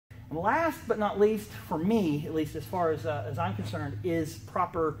And last but not least, for me, at least as far as I'm concerned, is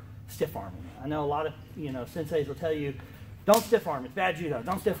proper stiff arming. I know a lot of senseis will tell you, don't stiff arm, it's bad judo,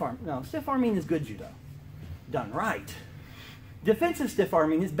 don't stiff arm. No, stiff arming is good judo, done right. Defensive stiff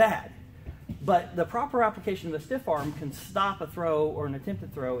arming is bad, but the proper application of a stiff arm can stop a throw or an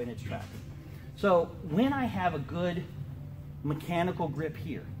attempted throw in its tracks. So when I have a good mechanical grip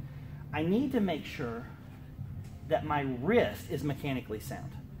here, I need to make sure that my wrist is mechanically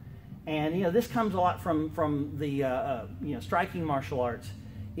sound. And this comes a lot from the striking martial arts.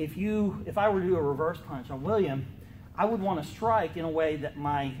 If I were to do a reverse punch on William, I would want to strike in a way that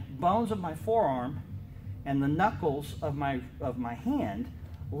my bones of my forearm and the knuckles of my hand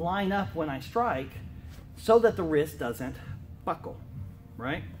line up when I strike, so that the wrist doesn't buckle,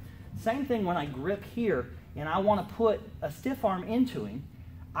 right? Same thing when I grip here and I want to put a stiff arm into him,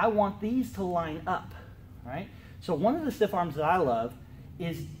 I want these to line up, right? So one of the stiff arms that I love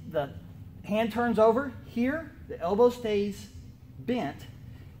is the hand turns over here, the elbow stays bent,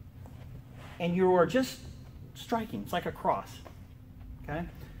 and you are just striking. It's like a cross, okay?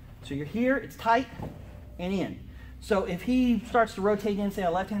 So you're here, it's tight, and in. So if he starts to rotate in, say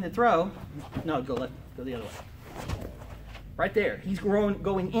a left-handed throw, no, go the other way. Right there, he's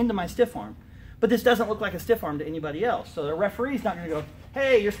going into my stiff arm. But this doesn't look like a stiff arm to anybody else. So the referee's not going to go,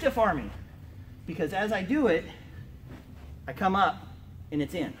 hey, you're stiff arming. Because as I do it, I come up and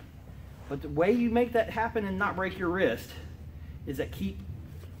it's in. But the way you make that happen and not break your wrist is that keep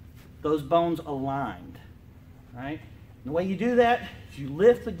those bones aligned, right? And the way you do that is you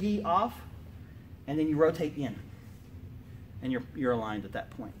lift the gi off and then you rotate in. And you're aligned at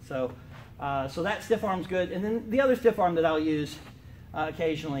that point. So that stiff arm's good. And then the other stiff arm that I'll use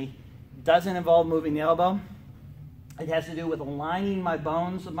occasionally doesn't involve moving the elbow. It has to do with aligning my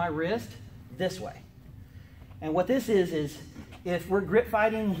bones of my wrist this way. And what this is if we're grip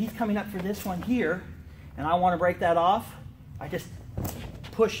fighting, he's coming up for this one here, and I want to break that off, I just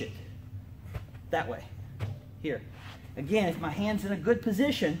push it that way, here. Again, if my hand's in a good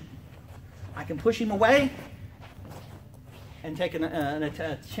position, I can push him away and take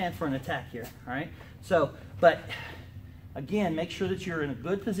a chance for an attack here, all right? So, but again, make sure that you're in a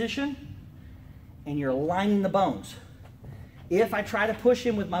good position and you're aligning the bones. If I try to push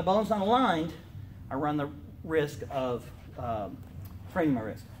him with my bones not aligned, I run the risk of fraying my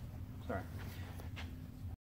wrist. Sorry.